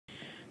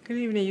Good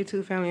evening,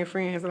 YouTube family and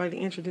friends. I'd like to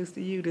introduce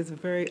to you this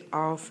very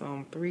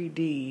awesome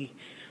 3D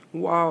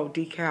wall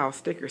decal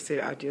sticker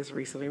set I just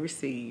recently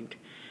received.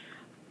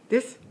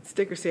 This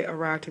sticker set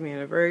arrived to me in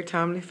a very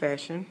timely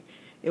fashion.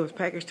 It was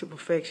packaged to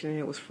perfection and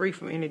it was free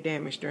from any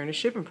damage during the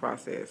shipping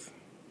process.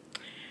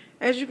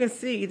 As you can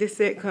see, this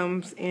set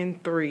comes in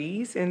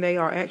threes and they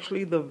are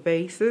actually the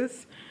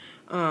vases.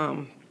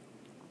 I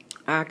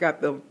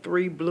got the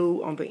 3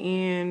 blue on the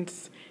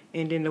ends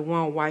and then the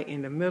 1 white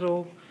in the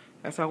middle.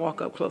 As I walk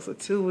up closer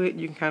to it,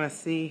 you can kind of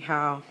see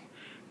how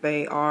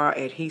they are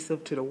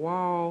adhesive to the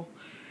wall,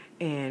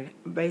 and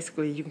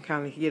basically you can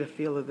kind of get a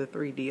feel of the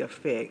 3D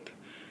effect.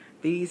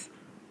 These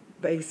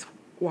base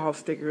wall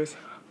stickers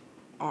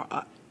are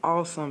an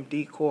awesome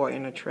decor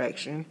and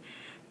attraction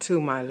to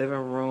my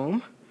living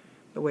room,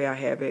 the way I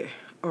have it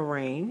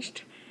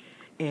arranged.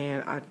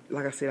 And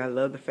like I said, I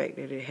love the fact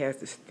that it has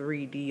this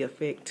 3D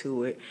effect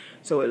to it.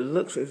 So it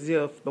looks as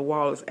if the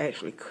wall is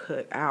actually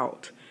cut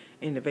out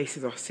and the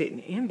vases are sitting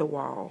in the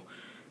wall.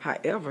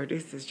 However,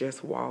 this is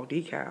just wall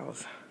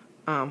decals.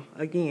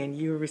 Again,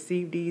 you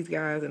receive these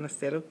guys in a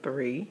set of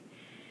 3.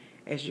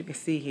 As you can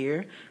see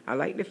here, I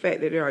like the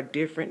fact that there are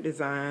different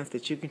designs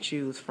that you can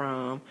choose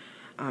from.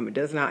 It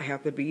does not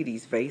have to be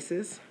these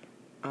vases.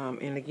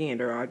 And again,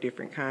 there are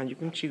different kinds you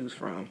can choose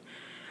from.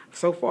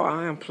 So far,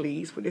 I am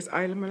pleased with this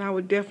item, and I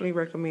would definitely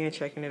recommend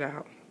checking it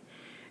out.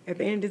 At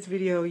the end of this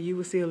video, you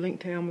will see a link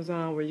to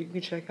Amazon where you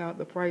can check out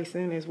the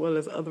pricing as well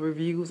as other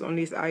reviews on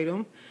this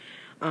item.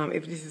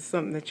 If this is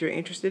something that you're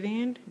interested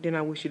in, then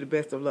I wish you the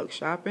best of luck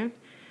shopping.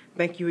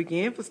 Thank you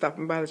again for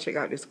stopping by to check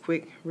out this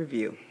quick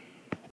review.